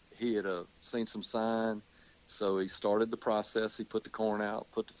 he had seen some sign, so he started the process. He put the corn out,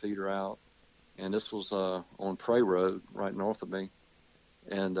 put the feeder out, and this was on Prairie Road right north of me,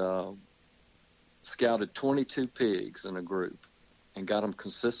 and scouted 22 pigs in a group and got them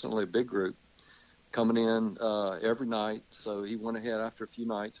consistently, a big group, coming in every night. So he went ahead after a few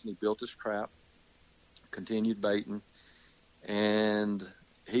nights and he built his trap, continued baiting, and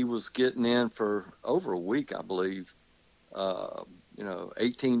he was getting in for over a week, I believe,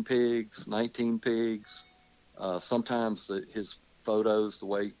 18 pigs, 19 pigs. Sometimes his photos, the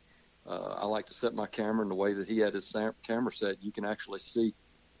way I like to set my camera and the way that he had his camera set, you can actually see,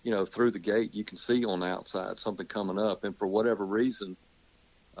 through the gate, you can see on the outside something coming up. And for whatever reason,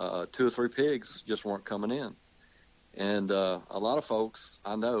 2 or 3 pigs just weren't coming in. And a lot of folks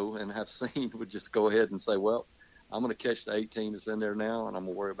I know and have seen would just go ahead and say, well, I'm going to catch the 18 that's in there now, and I'm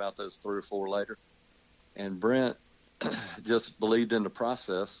going to worry about those 3 or 4 later. And Brent just believed in the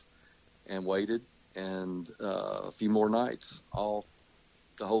process and waited. And a few more nights,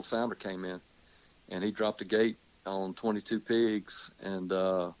 the whole sounder came in, and he dropped the gate on 22 pigs. And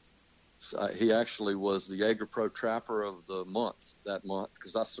he actually was the Jaeger Pro Trapper of the month that month,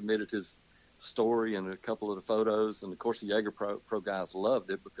 because I submitted his story and a couple of the photos. And of course, the Jaeger Pro guys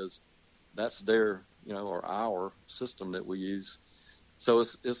loved it because that's their, or our system that we use. So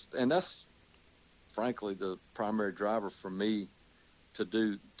and that's frankly the primary driver for me to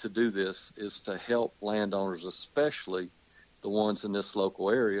do this, is to help landowners, especially the ones in this local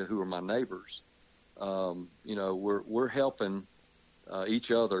area who are my neighbors. We're helping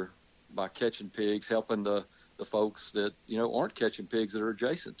each other by catching pigs, helping the folks that, aren't catching pigs that are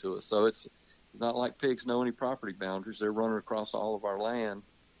adjacent to us. So it's not like pigs know any property boundaries. They're running across all of our land.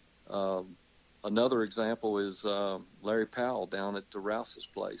 Another example is Larry Powell down at the Rouse's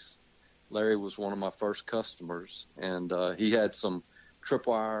place. Larry was one of my first customers, and he had some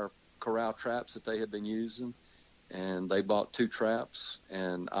tripwire corral traps that they had been using, and they bought 2 traps,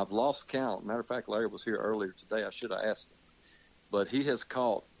 and I've lost count. Matter of fact, Larry was here earlier today. I should have asked him. But he has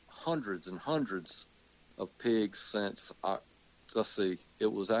caught hundreds and hundreds of pigs since,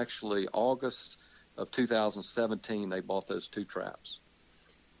 it was actually August of 2017 they bought those 2 traps.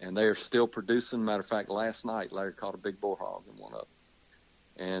 And they are still producing. Matter of fact, last night Larry caught a big boar hog in one of them.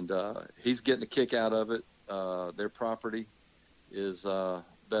 And he's getting a kick out of it. Their property is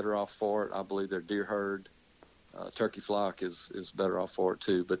better off for it. I believe their deer herd, turkey flock is better off for it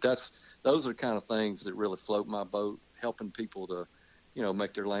too. But those are the kind of things that really float my boat, helping people to,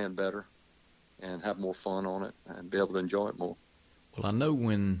 make their land better and have more fun on it and be able to enjoy it more. Well, I know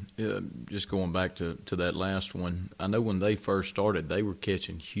when, just going back to that last one, I know when they first started, they were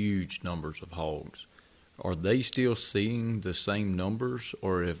catching huge numbers of hogs. Are they still seeing the same numbers,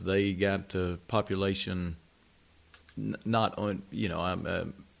 or if they got to population not on,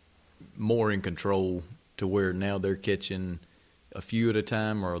 more in control to where now they're catching a few at a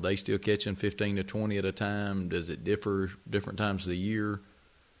time, or are they still catching 15 to 20 at a time? Does it differ different times of the year?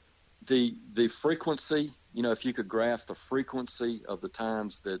 The frequency, if you could graph the frequency of the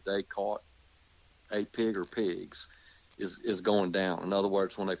times that they caught a pig or pigs is going down. In other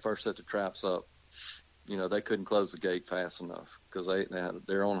words, when they first set the traps up, they couldn't close the gate fast enough because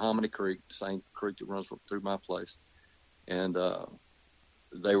they're on Hominy Creek, the same creek that runs through my place. And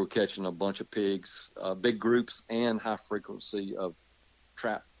they were catching a bunch of pigs, big groups, and high frequency of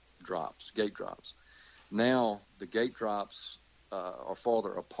trap drops, gate drops. Now the gate drops are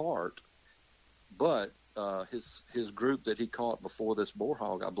farther apart, but his group that he caught before this boar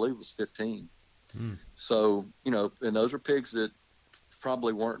hog, I believe, was 15. So, and those are pigs that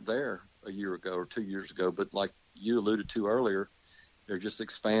probably weren't there a year ago or 2 years ago, but like you alluded to earlier, they're just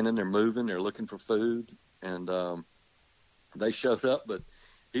expanding, they're moving, they're looking for food, and they showed up, but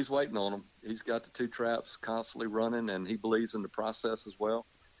he's waiting on them. He's got the 2 traps constantly running, and he believes in the process as well,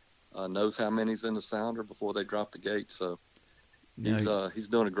 knows how many's in the sounder before they drop the gate, so he's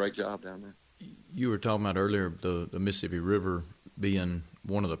doing a great job down there. You were talking about earlier the Mississippi River being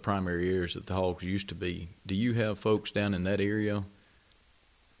one of the primary areas that the hogs used to be. Do you have folks down in that area,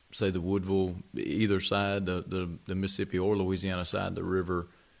 say the Woodville, either side, the Mississippi or Louisiana side of the river,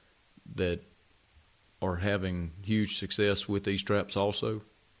 that are having huge success with these traps also?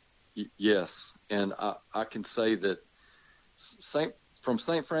 Yes, and I can say that from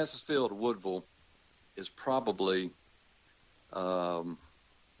St. Francis Field to Woodville is probably, I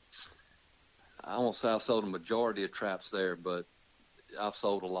won't say I sold a majority of traps there, but I've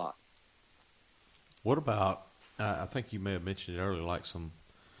sold a lot. What about, I think you may have mentioned it earlier, like some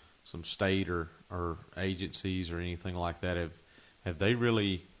state or agencies or anything like that. Have they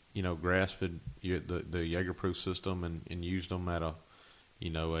really, grasped the Jaeger-Proof system and used them at an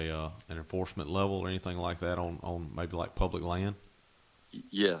enforcement level or anything like that on maybe like public land?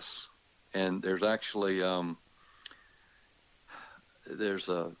 Yes, and there's actually there's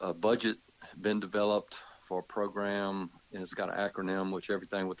a budget been developed for a program, and it's got an acronym, which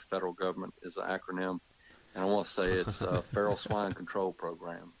everything with the federal government is an acronym. And I want to say it's a Feral Swine Control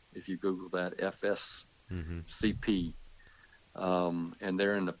Program. If you Google that, FSCP. And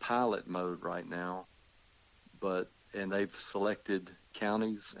they're in the pilot mode right now, and they've selected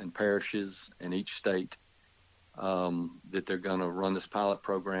counties and parishes in each state that they're going to run this pilot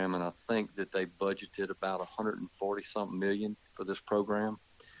program, and I think that they budgeted about 140-something million for this program.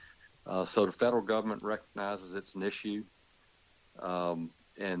 So the federal government recognizes it's an issue,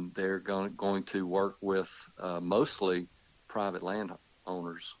 and they're going to work with mostly private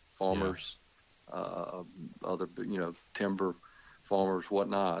landowners, farmers, other timber farmers,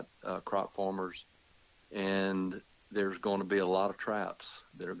 whatnot, crop farmers, and there's going to be a lot of traps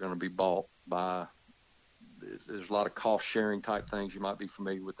that are going to be bought by. There's a lot of cost sharing type things. You might be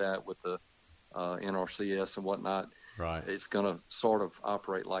familiar with that with the NRCS and whatnot. Right. It's going to sort of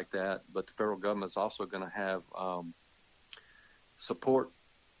operate like that, but the federal government is also going to have support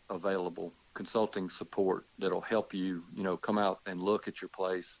available, consulting support that'll help you, come out and look at your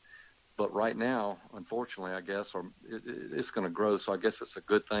place. But right now, unfortunately, I guess, or it's going to grow, so I guess it's a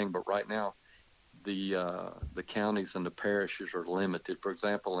good thing. But right now, the counties and the parishes are limited. For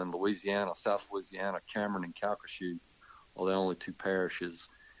example, in Louisiana, South Louisiana, Cameron and Calcasieu are the only two parishes.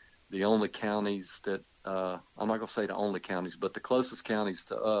 The only counties that I'm not going to say the only counties, but the closest counties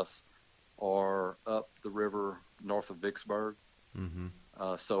to us are up the river north of Vicksburg. Mm-hmm.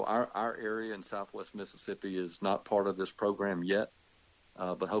 So our area in Southwest Mississippi is not part of this program yet,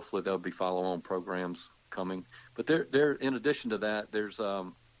 but hopefully there'll be follow-on programs coming. But there, in addition to that, there's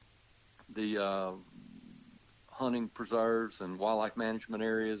the hunting preserves and wildlife management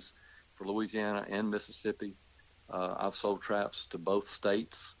areas for Louisiana and Mississippi. I've sold traps to both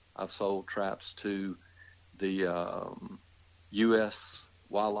states. I've sold traps to the U.S.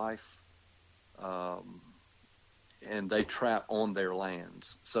 wildlife, and they trap on their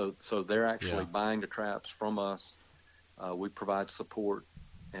lands. So they're actually buying the traps from us. We provide support,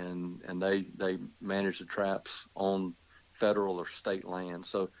 and they manage the traps on federal or state land.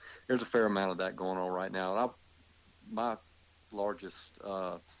 So there's a fair amount of that going on right now. And my largest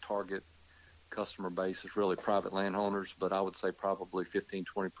target customer base is really private landowners, but I would say probably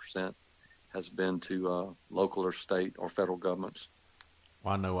 15-20% has been to local or state or federal governments.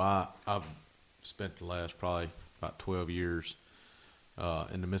 Well, I know I've spent the last probably about 12 years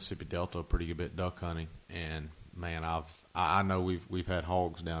in the Mississippi Delta a pretty good bit duck hunting, and man, I know we've had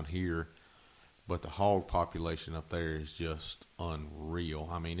hogs down here, but the hog population up there is just unreal.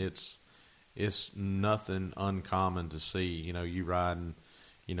 I mean, it's nothing uncommon to see. You riding,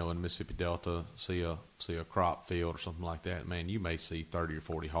 in the Mississippi Delta, see a crop field or something like that. Man, you may see 30 or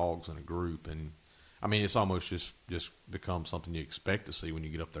 40 hogs in a group, and I mean, it's almost just become something you expect to see when you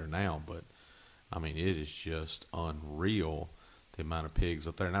get up there now. But I mean, it is just unreal the amount of pigs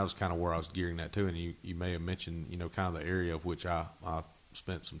up there, and that was kind of where I was gearing that to. And you may have mentioned, kind of the area of which I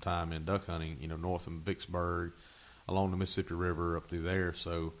spent some time in duck hunting, north of Vicksburg, along the Mississippi River up through there.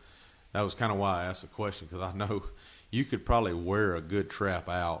 So that was kind of why I asked the question, because I know you could probably wear a good trap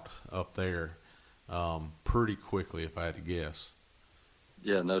out up there pretty quickly, if I had to guess.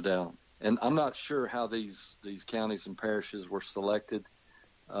 Yeah, no doubt. And I'm not sure how these counties and parishes were selected.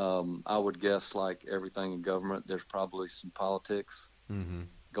 I would guess, like everything in government, there's probably some politics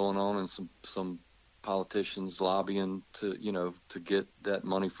going on, and some politicians lobbying to get that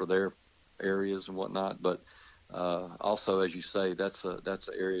money for their areas and whatnot. But also, as you say, that's an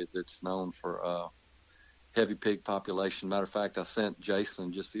area that's known for heavy pig population. Matter of fact, I sent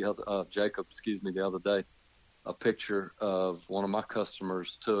Jacob, the other day, a picture of one of my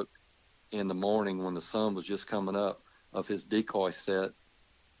customers took in the morning when the sun was just coming up of his decoy set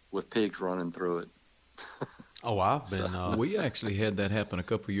with pigs running through it. Oh, I've been. We actually had that happen a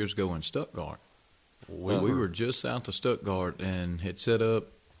couple of years ago in Stuttgart. We were just south of Stuttgart and had set up,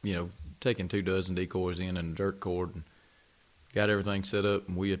 taken 24 decoys in and a dirt cord. And got everything set up,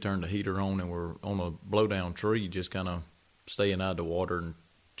 and we had turned the heater on, and we're on a blow-down tree, just kind of staying out of the water and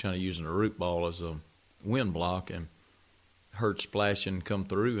kind of using a root ball as a wind block, and heard splashing come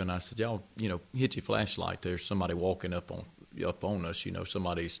through, and I said, y'all, hit your flashlight. There's somebody walking up on us.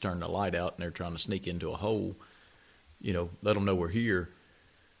 Somebody's turned the light out, and they're trying to sneak into a hole. Let them know we're here.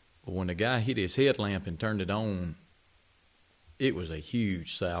 But when the guy hit his headlamp and turned it on, it was a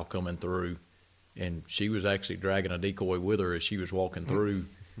huge sow coming through, and she was actually dragging a decoy with her as she was walking through.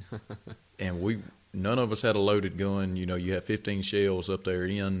 And none of us had a loaded gun. You have 15 shells up there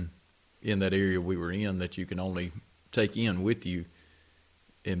in that area we were in that you can only take in with you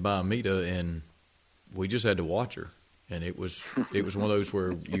and buy a meter, and we just had to watch her. And it was one of those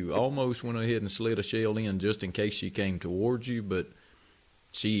where you almost went ahead and slid a shell in just in case she came towards you, but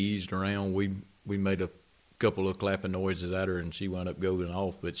she eased around. We made a couple of clapping noises at her, and she wound up going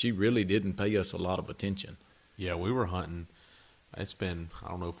off, but she really didn't pay us a lot of attention. Yeah, we were hunting. It's been,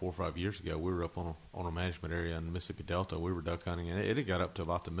 4 or 5 years ago. We were up on a management area in the Mississippi Delta. We were duck hunting, and it had got up to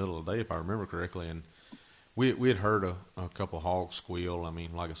about the middle of the day, if I remember correctly, and we had heard a couple of hogs squeal. I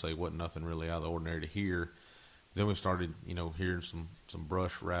mean, like I say, wasn't nothing really out of the ordinary to hear. Then we started, hearing some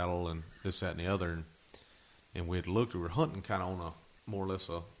brush rattle and this, that, and the other, and we had looked. We were hunting kind of on more or less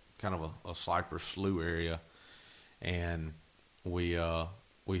a cypress slough area, and we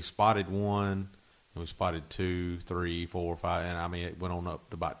spotted one, and we spotted 2, 3, 4, 5, and I mean it went on up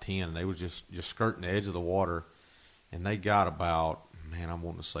to about 10. And they was just skirting the edge of the water, and they got about, I'm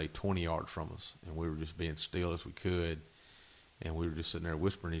wanting to say 20 yards from us, and we were just being still as we could, and we were just sitting there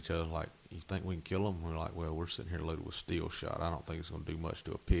whispering to each other like, "You think we can kill them?" We were like, "Well, we're sitting here loaded with steel shot. I don't think it's going to do much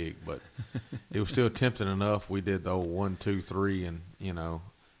to a pig," but it was still tempting enough. We did the old 1, 2, 3, and and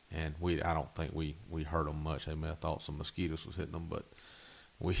I don't think we hurt them much. I mean, I thought some mosquitoes was hitting them, but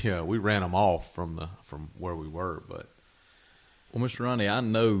we ran them off from where we were. But well, Mr. Ronnie, I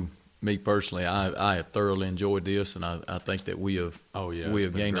know me personally, I have thoroughly enjoyed this, and I think that we have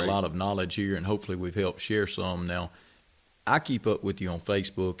gained a lot of knowledge here, and hopefully we've helped share some. Now, I keep up with you on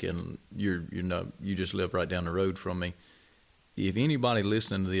Facebook, and you just live right down the road from me. If anybody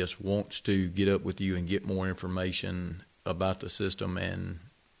listening to this wants to get up with you and get more information about the system and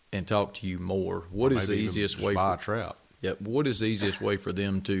talk to you more, what is the easiest way? Buy a trap. Yep. What is the easiest way for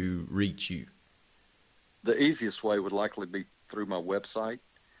them to reach you? The easiest way would likely be through my website,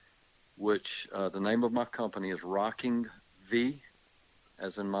 which the name of my company is Rocking V,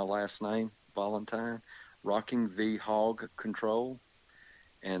 as in my last name, Valentine. Rocking V Hog Control,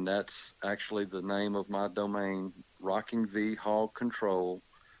 and that's actually the name of my domain,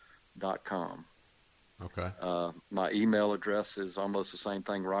 rockingvhogcontrol.com. Okay. My email address is almost the same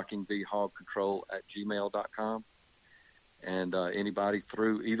thing, rockingvhogcontrol@gmail.com, and anybody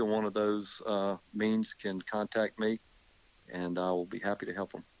through either one of those means can contact me, and I will be happy to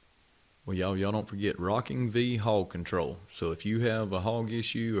help them. Well, y'all don't forget Rocking V Hog Control. So if you have a hog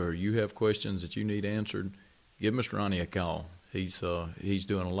issue or you have questions that you need answered, give Mr. Ronnie a call. He's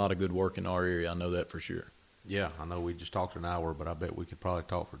doing a lot of good work in our area. I know that for sure. Yeah, I know we just talked an hour, but I bet we could probably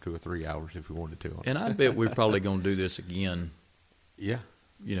talk for 2 or 3 hours if we wanted to. And I bet we're probably going to do this again. Yeah.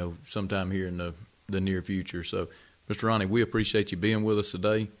 Sometime here in the near future. So, Mr. Ronnie, we appreciate you being with us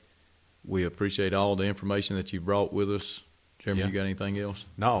today. We appreciate all the information that you brought with us. Jeremy, you got anything else?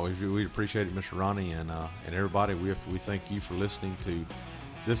 No, we appreciate it, Mr. Ronnie, and everybody. We thank you for listening to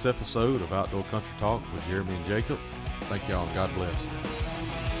this episode of Outdoor Country Talk with Jeremy and Jacob. Thank y'all, and God bless.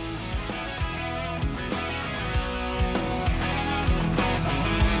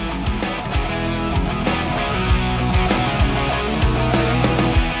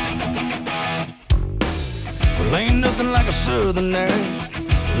 Well, ain't nothing like a southern air,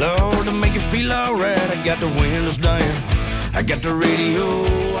 Lord, to make you feel alright. I got the windows down, I got the radio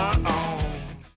on.